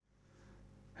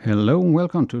Hello and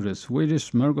welcome to the Swedish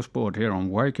Smörgåsbord here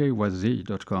on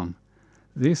ykyz.com.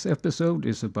 This episode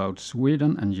is about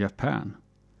Sweden and Japan.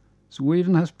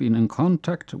 Sweden has been in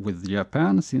contact with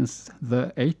Japan since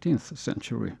the 18th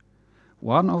century.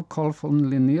 One of Carl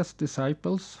von Linné's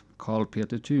disciples, Carl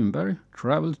Peter Thunberg,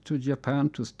 traveled to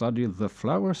Japan to study the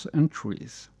flowers and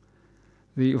trees.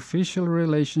 The official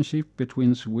relationship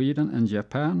between Sweden and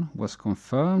Japan was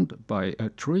confirmed by a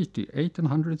treaty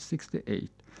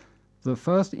 1868. The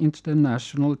first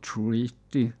international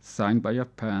treaty signed by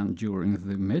Japan during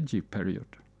the Meiji period.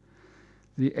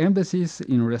 The embassies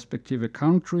in respective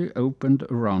country opened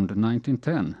around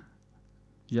 1910.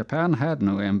 Japan had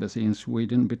no embassy in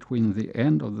Sweden between the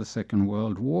end of the Second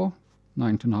World War,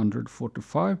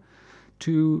 1945,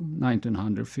 to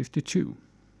 1952.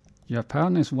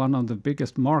 Japan is one of the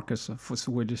biggest markets for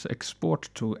Swedish export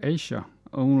to Asia.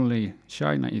 Only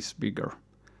China is bigger.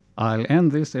 I'll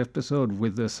end this episode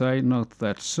with the side note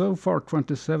that so far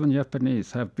 27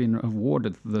 Japanese have been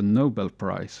awarded the Nobel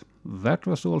Prize. That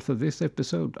was all for this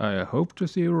episode. I hope to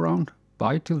see you around.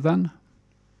 Bye till then.